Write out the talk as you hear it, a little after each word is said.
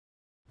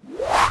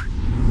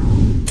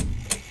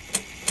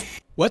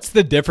What's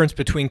the difference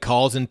between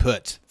calls and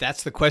puts?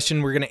 That's the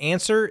question we're going to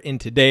answer in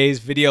today's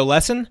video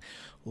lesson.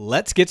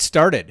 Let's get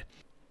started.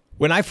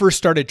 When I first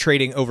started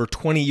trading over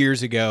 20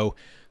 years ago,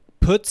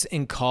 puts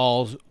and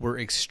calls were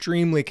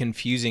extremely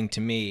confusing to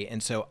me,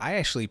 and so I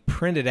actually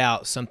printed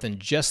out something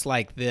just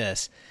like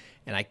this,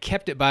 and I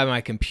kept it by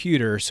my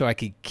computer so I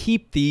could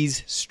keep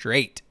these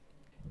straight.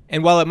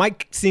 And while it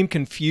might seem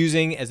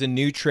confusing as a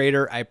new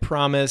trader, I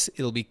promise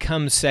it'll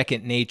become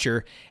second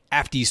nature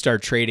after you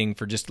start trading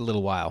for just a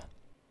little while.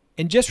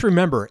 And just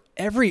remember,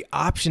 every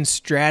option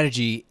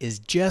strategy is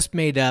just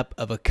made up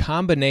of a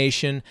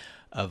combination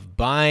of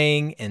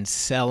buying and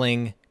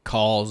selling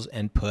calls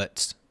and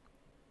puts.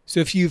 So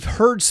if you've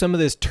heard some of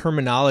this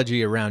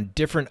terminology around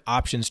different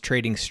options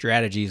trading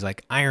strategies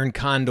like Iron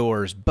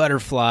Condors,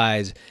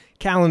 butterflies,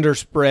 calendar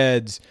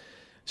spreads,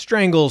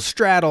 Strangles,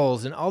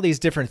 Straddles, and all these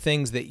different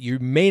things that you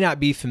may not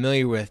be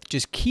familiar with,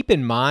 just keep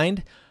in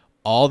mind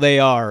all they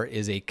are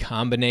is a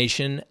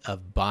combination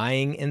of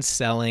buying and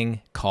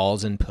selling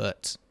calls and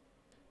puts.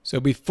 So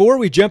before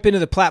we jump into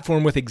the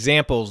platform with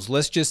examples,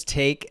 let's just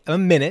take a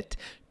minute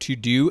to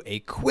do a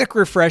quick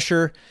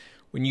refresher.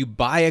 When you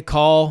buy a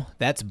call,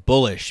 that's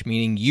bullish,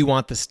 meaning you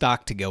want the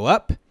stock to go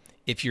up.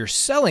 If you're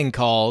selling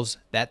calls,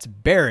 that's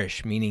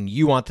bearish, meaning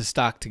you want the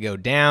stock to go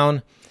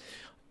down.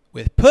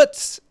 With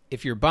puts,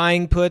 if you're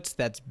buying puts,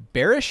 that's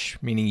bearish,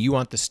 meaning you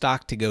want the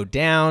stock to go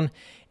down.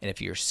 And if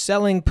you're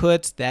selling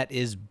puts, that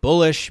is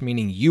bullish,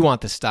 meaning you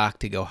want the stock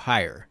to go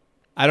higher.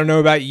 I don't know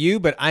about you,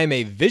 but I'm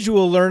a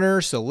visual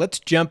learner, so let's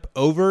jump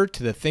over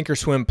to the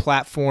Thinkorswim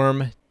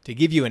platform to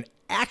give you an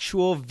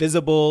actual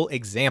visible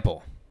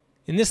example.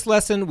 In this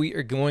lesson, we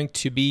are going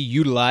to be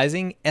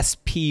utilizing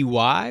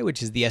SPY,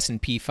 which is the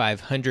S&P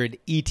 500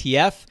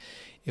 ETF.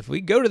 If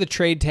we go to the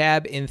Trade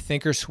tab in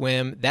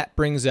Thinkorswim, that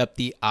brings up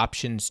the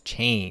options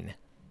chain.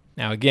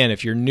 Now again,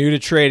 if you're new to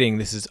trading,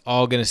 this is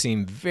all going to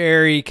seem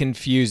very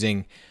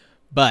confusing,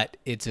 but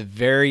it's a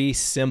very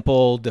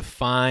simple,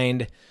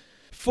 defined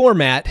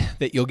format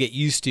that you'll get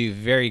used to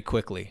very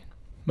quickly.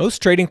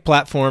 Most trading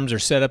platforms are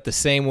set up the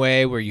same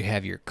way, where you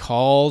have your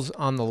calls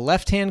on the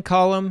left-hand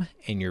column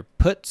and your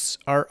puts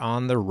are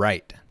on the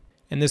right.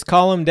 And this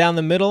column down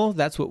the middle,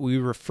 that's what we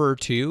refer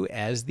to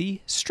as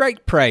the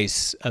strike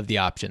price of the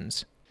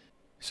options.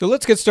 So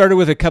let's get started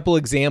with a couple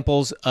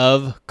examples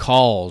of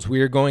calls.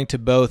 We are going to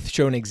both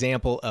show an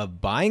example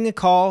of buying a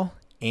call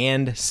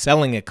and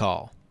selling a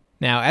call.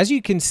 Now, as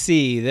you can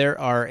see, there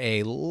are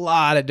a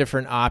lot of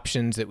different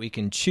options that we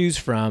can choose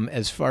from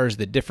as far as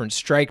the different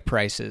strike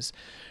prices.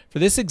 For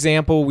this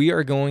example, we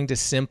are going to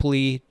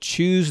simply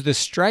choose the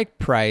strike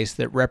price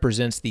that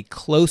represents the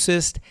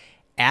closest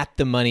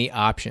at-the-money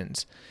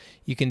options.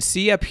 You can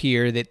see up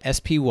here that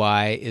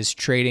SPY is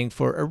trading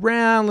for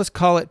around, let's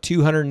call it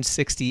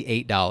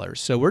 $268.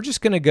 So we're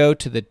just going to go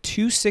to the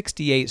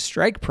 268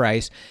 strike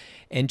price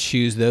and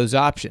choose those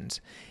options.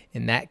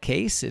 In that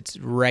case, it's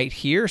right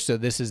here. So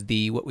this is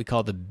what we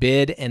call the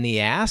bid and the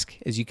ask.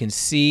 As you can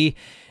see,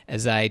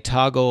 as I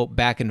toggle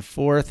back and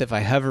forth, if I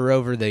hover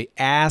over the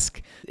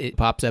ask, it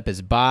pops up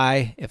as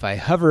buy. If I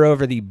hover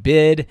over the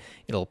bid,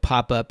 it'll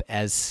pop up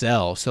as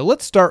sell. So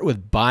let's start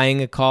with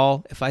buying a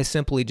call. If I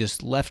simply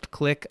just left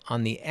click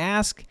on the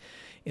ask,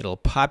 it'll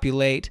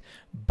populate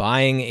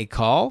buying a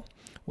call.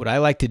 What I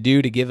like to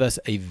do to give us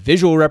a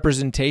visual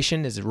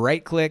representation is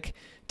right click,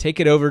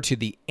 take it over to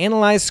the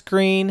analyze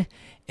screen,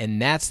 and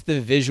that's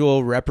the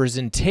visual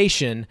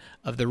representation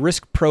of the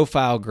risk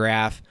profile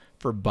graph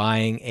for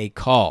buying a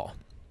call.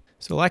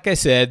 So like I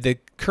said, the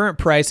current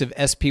price of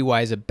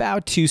SPY is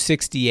about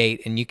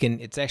 268, and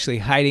it's actually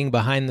hiding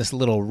behind this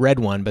little red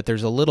one, but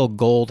there's a little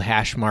gold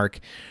hash mark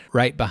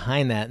right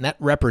behind that, and that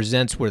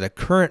represents where the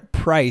current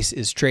price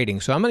is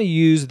trading. So I'm going to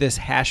use this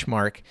hash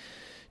mark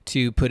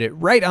to put it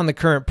right on the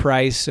current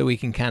price so we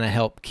can kind of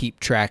help keep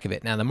track of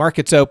it. Now the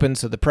market's open,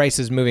 so the price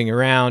is moving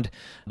around,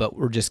 but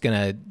we're just going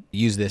to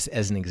use this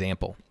as an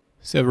example.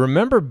 So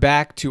remember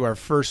back to our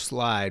first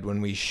slide when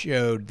we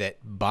showed that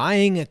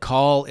buying a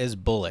call is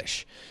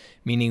bullish,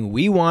 meaning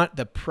we want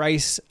the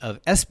price of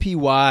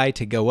SPY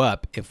to go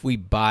up if we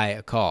buy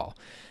a call.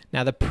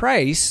 Now the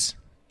price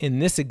in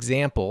this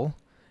example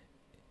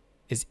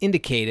is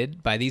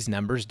indicated by these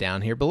numbers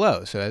down here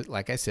below. So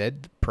like I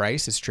said, the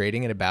price is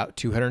trading at about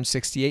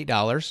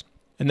 $268.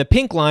 And the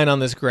pink line on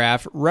this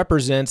graph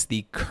represents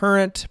the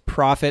current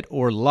profit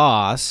or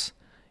loss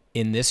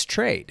in this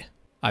trade.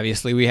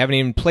 Obviously, we haven't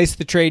even placed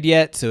the trade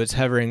yet, so it's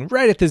hovering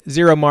right at the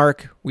zero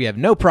mark. We have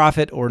no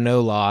profit or no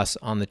loss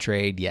on the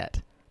trade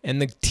yet.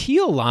 And the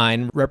teal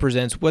line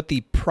represents what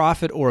the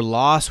profit or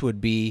loss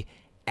would be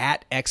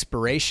at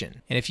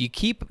expiration. And if you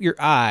keep your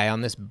eye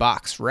on this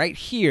box right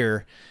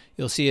here,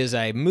 you'll see as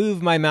I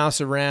move my mouse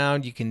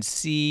around, you can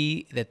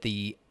see that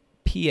the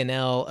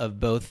P&L of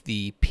both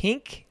the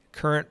pink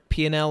current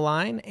P&L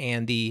line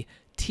and the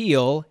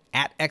teal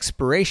at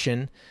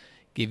expiration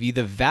give you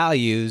the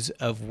values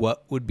of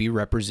what would be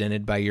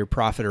represented by your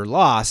profit or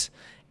loss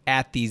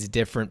at these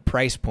different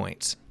price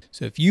points.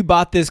 So if you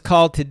bought this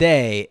call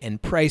today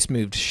and price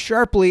moved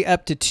sharply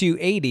up to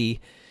 280,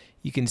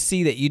 you can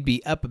see that you'd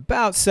be up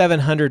about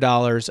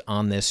 $700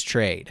 on this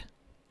trade.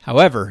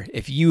 However,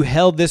 if you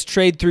held this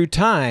trade through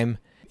time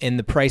and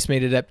the price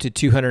made it up to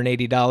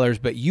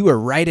 $280, but you were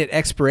right at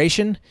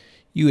expiration,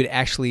 you would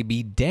actually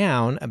be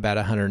down about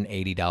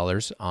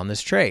 $180 on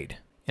this trade.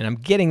 And I'm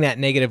getting that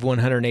negative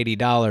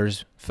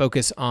 $180.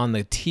 Focus on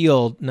the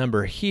teal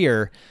number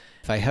here.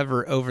 If I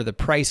hover over the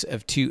price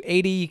of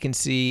 $280, you can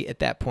see at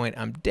that point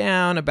I'm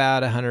down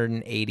about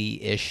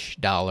 $180-ish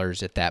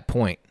at that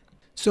point.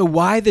 So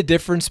why the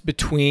difference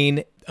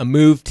between a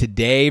move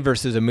today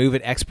versus a move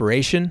at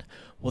expiration?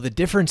 Well, the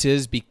difference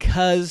is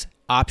because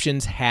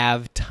options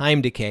have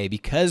time decay.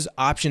 Because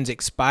options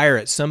expire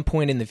at some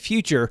point in the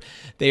future,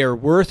 they are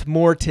worth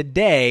more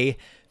today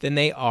than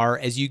they are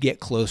as you get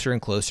closer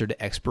and closer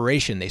to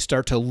expiration. They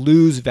start to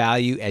lose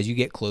value as you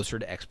get closer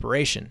to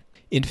expiration.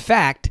 In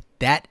fact,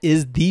 that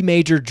is the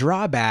major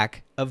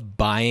drawback of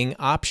buying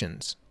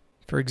options.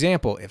 For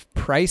example, if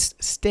price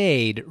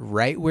stayed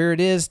right where it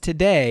is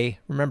today,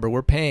 remember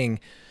we're paying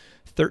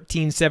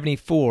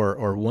 $1,374 or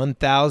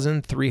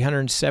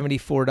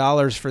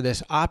 $1,374 for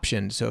this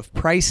option. So if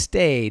price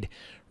stayed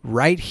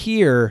right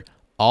here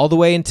all the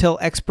way until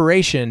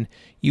expiration,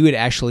 you would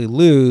actually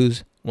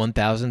lose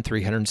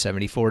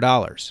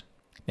 $1,374.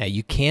 Now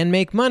you can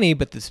make money,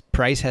 but this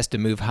price has to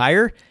move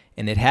higher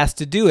and it has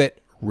to do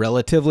it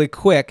relatively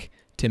quick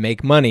to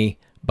make money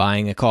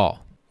buying a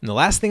call. And the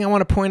last thing I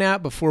want to point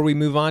out before we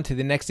move on to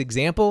the next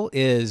example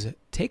is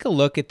take a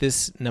look at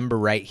this number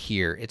right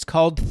here. It's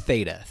called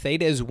theta.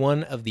 Theta is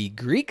one of the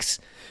Greeks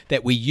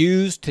that we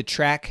use to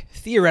track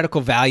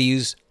theoretical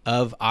values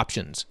of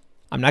options.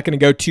 I'm not going to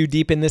go too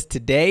deep in this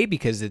today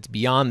because it's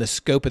beyond the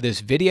scope of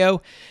this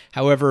video.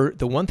 However,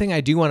 the one thing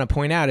I do want to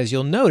point out is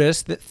you'll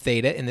notice that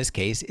theta in this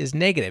case is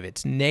negative.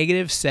 It's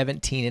negative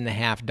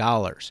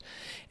 $17.50.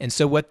 And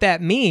so what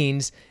that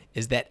means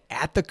is that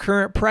at the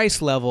current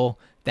price level,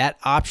 that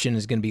option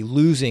is going to be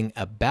losing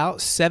about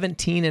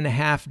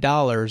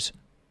 $17.50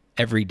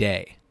 every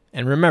day.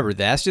 And remember,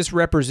 that's just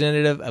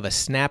representative of a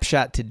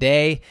snapshot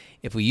today.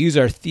 If we use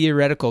our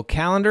theoretical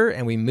calendar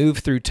and we move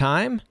through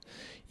time,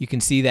 you can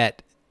see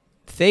that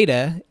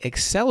theta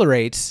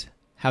accelerates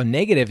how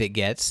negative it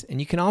gets. And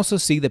you can also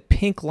see the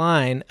pink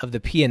line of the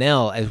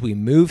P&L as we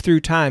move through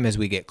time, as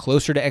we get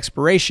closer to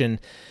expiration,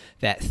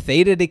 that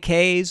theta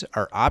decays,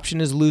 our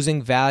option is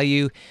losing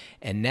value,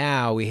 and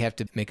now we have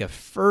to make a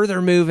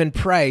further move in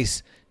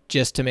price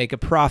just to make a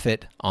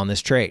profit on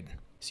this trade.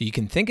 So you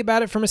can think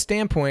about it from a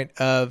standpoint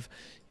of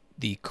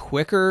the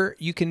quicker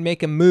you can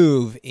make a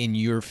move in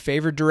your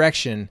favored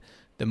direction,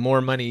 the more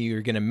money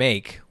you're going to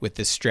make with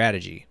this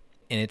strategy.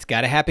 And it's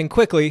got to happen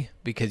quickly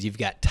because you've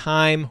got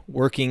time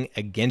working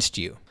against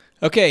you.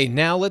 Okay,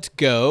 now let's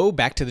go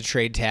back to the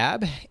trade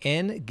tab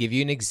and give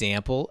you an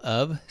example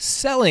of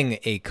selling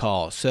a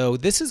call. So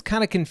this is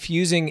kind of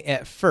confusing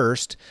at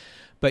first,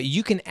 but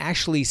you can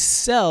actually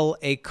sell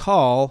a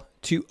call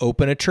to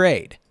open a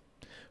trade.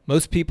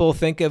 Most people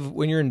think of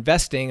when you're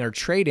investing or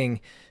trading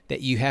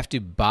that you have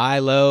to buy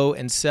low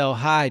and sell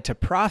high to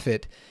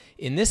profit.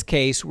 In this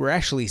case, we're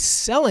actually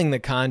selling the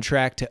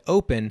contract to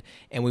open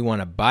and we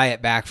want to buy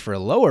it back for a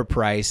lower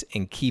price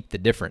and keep the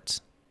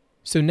difference.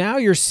 So now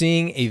you're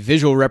seeing a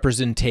visual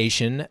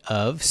representation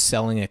of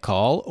selling a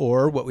call,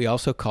 or what we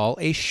also call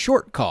a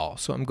short call.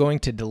 So I'm going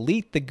to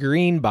delete the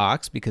green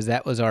box because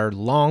that was our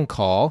long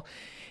call.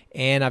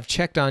 And I've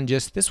checked on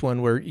just this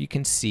one where you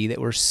can see that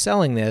we're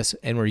selling this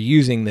and we're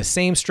using the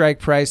same strike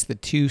price, the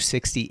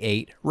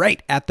 268,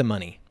 right at the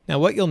money. Now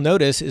what you'll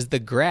notice is the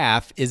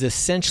graph is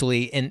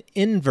essentially an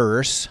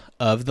inverse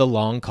of the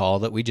long call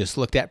that we just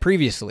looked at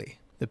previously.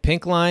 The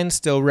pink line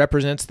still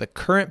represents the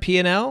current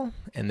P&L,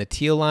 and the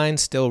teal line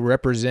still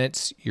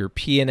represents your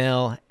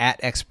P&L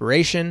at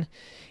expiration.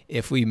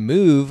 If we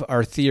move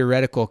our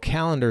theoretical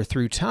calendar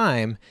through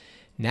time,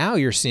 now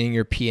you're seeing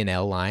your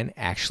P&L line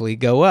actually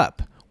go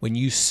up. When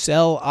you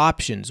sell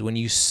options, when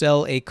you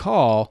sell a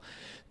call,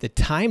 the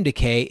time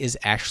decay is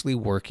actually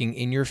working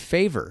in your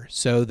favor.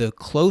 So the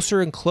closer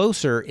and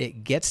closer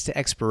it gets to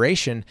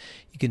expiration,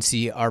 you can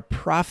see our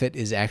profit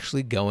is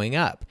actually going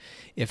up.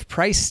 If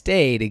price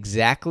stayed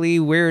exactly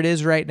where it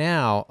is right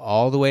now,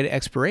 all the way to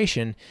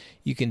expiration,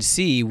 you can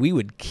see we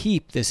would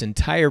keep this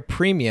entire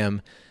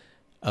premium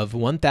of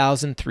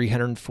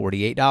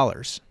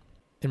 $1,348.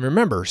 And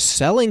remember,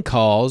 selling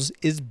calls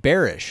is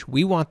bearish.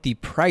 We want the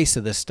price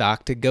of the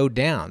stock to go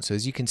down. So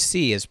as you can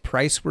see, as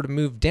price were to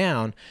move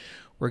down,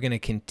 we're going to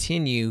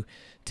continue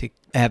to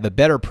have a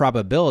better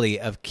probability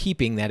of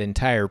keeping that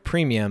entire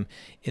premium,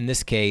 in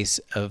this case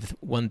of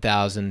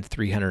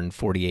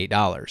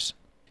 $1,348.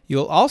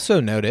 You'll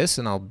also notice,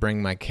 and I'll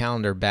bring my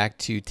calendar back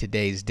to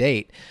today's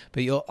date,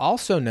 but you'll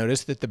also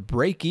notice that the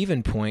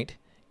break-even point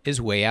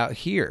is way out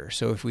here.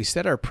 So if we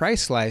set our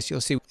price slice,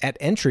 you'll see at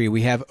entry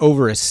we have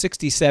over a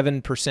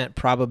 67%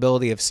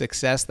 probability of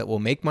success that we'll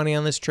make money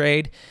on this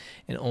trade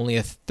and only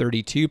a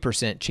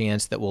 32%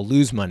 chance that we'll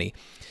lose money.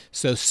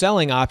 So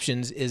selling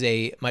options is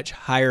a much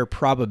higher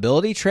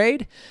probability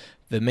trade.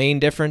 The main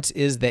difference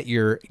is that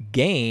your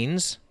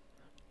gains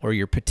or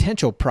your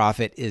potential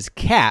profit is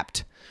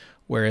capped,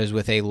 whereas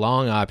with a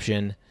long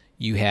option,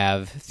 you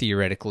have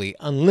theoretically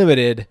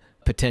unlimited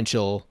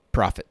potential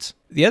profits.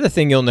 The other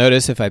thing you'll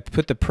notice if I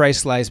put the price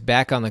slice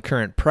back on the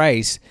current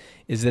price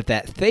is that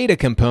that theta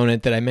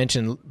component that I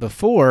mentioned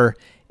before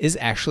is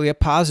actually a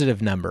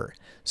positive number.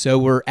 So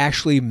we're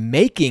actually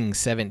making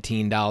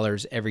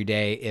 $17 every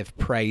day if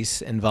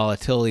price and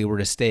volatility were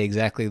to stay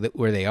exactly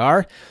where they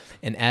are.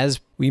 And as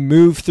we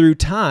move through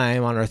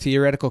time on our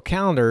theoretical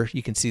calendar,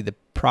 you can see the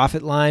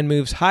profit line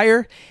moves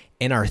higher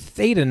and our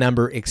theta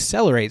number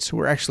accelerates. So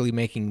we're actually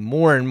making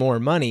more and more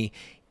money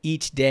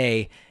each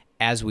day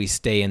as we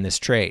stay in this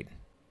trade.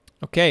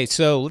 Okay,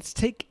 so let's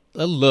take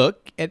a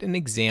look at an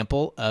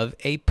example of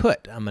a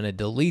put. I'm going to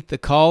delete the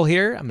call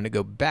here. I'm going to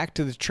go back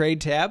to the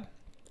trade tab.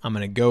 I'm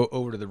going to go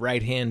over to the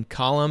right-hand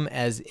column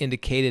as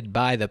indicated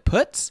by the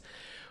puts.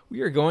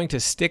 We are going to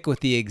stick with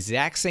the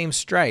exact same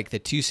strike, the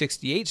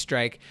 268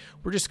 strike.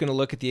 We're just going to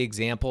look at the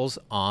examples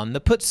on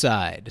the put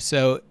side.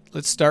 So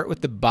let's start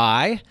with the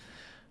buy.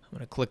 I'm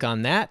going to click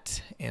on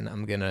that, and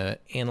I'm going to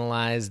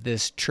analyze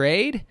this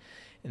trade.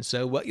 And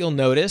so what you'll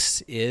notice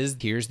is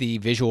here's the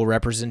visual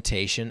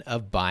representation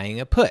of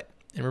buying a put.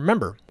 And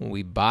remember, when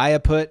we buy a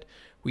put,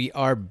 we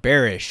are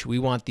bearish. We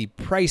want the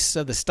price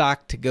of the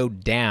stock to go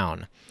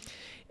down.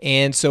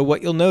 And so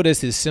what you'll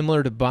notice is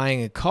similar to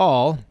buying a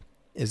call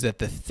is that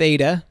the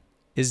theta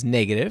is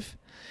negative.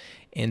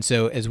 And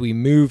so as we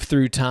move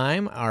through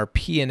time, our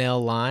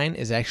P&L line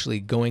is actually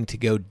going to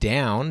go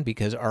down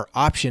because our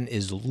option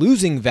is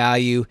losing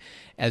value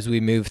as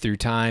we move through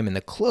time. And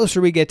the closer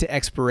we get to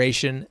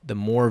expiration, the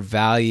more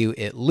value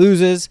it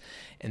loses.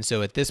 And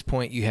so at this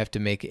point, you have to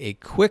make a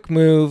quick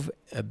move,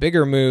 a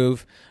bigger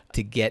move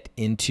to get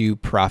into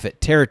profit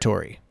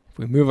territory. If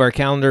we move our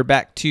calendar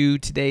back to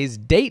today's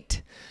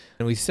date,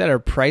 and we set our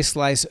price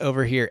slice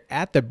over here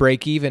at the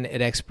break even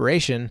at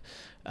expiration,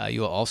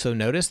 you will also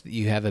notice that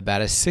you have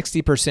about a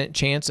 60%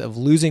 chance of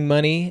losing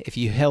money if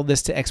you held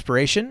this to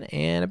expiration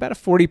and about a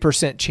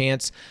 40%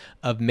 chance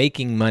of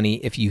making money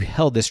if you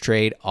held this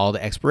trade all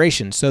to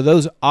expiration. So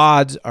those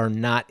odds are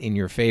not in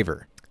your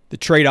favor. The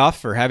trade-off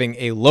for having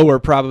a lower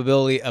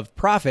probability of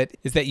profit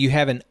is that you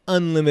have an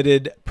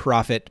unlimited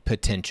profit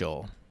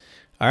potential.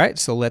 All right,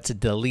 so let's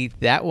delete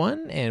that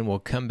one and we'll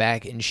come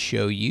back and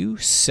show you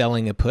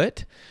selling a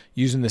put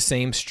using the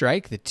same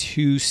strike, the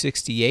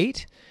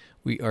 268.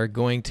 We are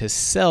going to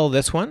sell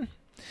this one.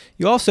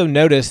 You also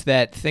notice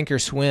that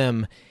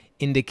Thinkorswim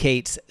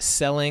indicates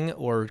selling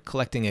or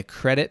collecting a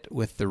credit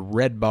with the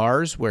red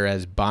bars,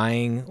 whereas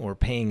buying or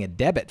paying a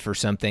debit for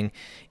something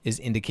is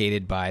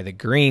indicated by the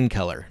green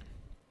color.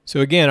 So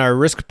again, our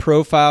risk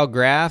profile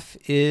graph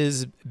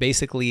is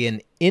basically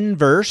an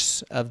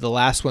inverse of the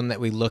last one that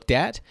we looked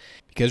at.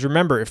 Because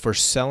remember, if we're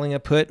selling a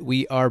put,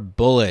 we are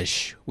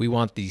bullish. We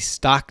want the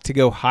stock to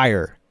go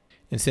higher.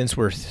 And since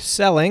we're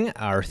selling,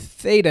 our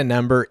theta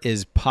number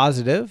is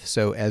positive.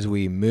 So as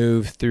we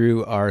move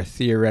through our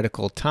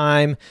theoretical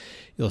time,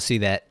 you'll see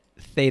that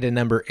theta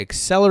number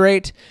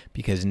accelerate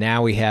because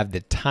now we have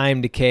the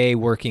time decay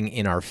working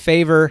in our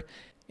favor,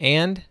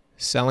 and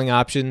selling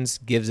options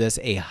gives us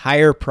a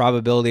higher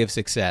probability of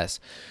success.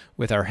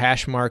 With our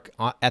hash mark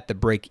at the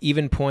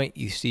break-even point,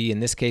 you see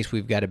in this case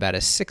we've got about a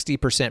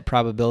 60%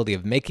 probability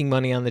of making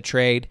money on the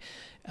trade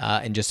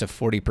and just a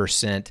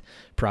 40%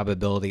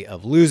 probability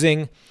of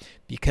losing.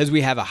 Because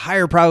we have a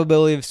higher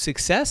probability of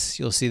success,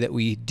 you'll see that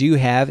we do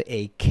have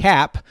a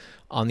cap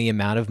on the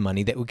amount of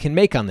money that we can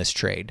make on this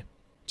trade.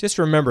 Just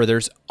remember,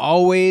 there's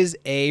always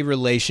a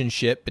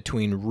relationship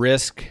between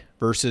risk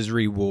versus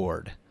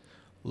reward.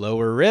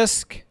 Lower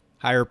risk,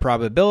 higher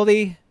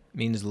probability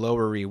means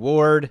lower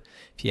reward.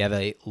 If you have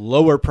a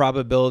lower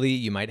probability,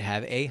 you might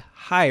have a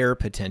higher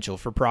potential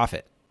for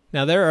profit.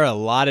 Now, there are a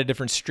lot of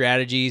different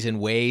strategies and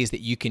ways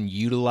that you can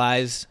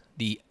utilize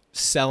the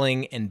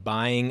selling and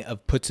buying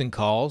of puts and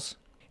calls.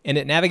 And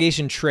at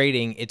Navigation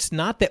Trading, it's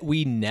not that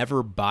we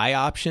never buy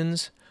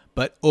options,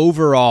 but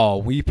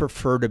overall, we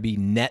prefer to be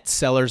net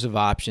sellers of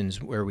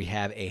options where we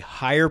have a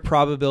higher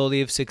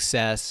probability of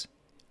success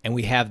and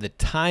we have the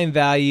time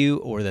value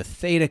or the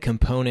theta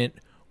component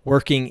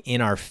working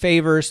in our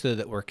favor so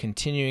that we're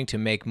continuing to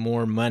make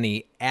more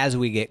money as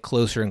we get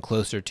closer and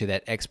closer to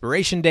that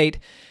expiration date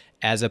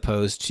as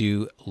opposed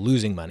to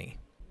losing money.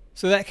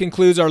 So that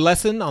concludes our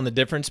lesson on the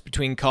difference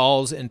between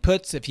calls and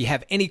puts. If you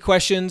have any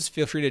questions,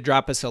 feel free to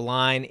drop us a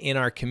line in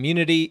our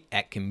community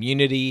at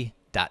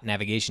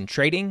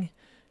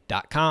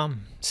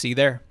community.navigationtrading.com. See you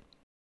there.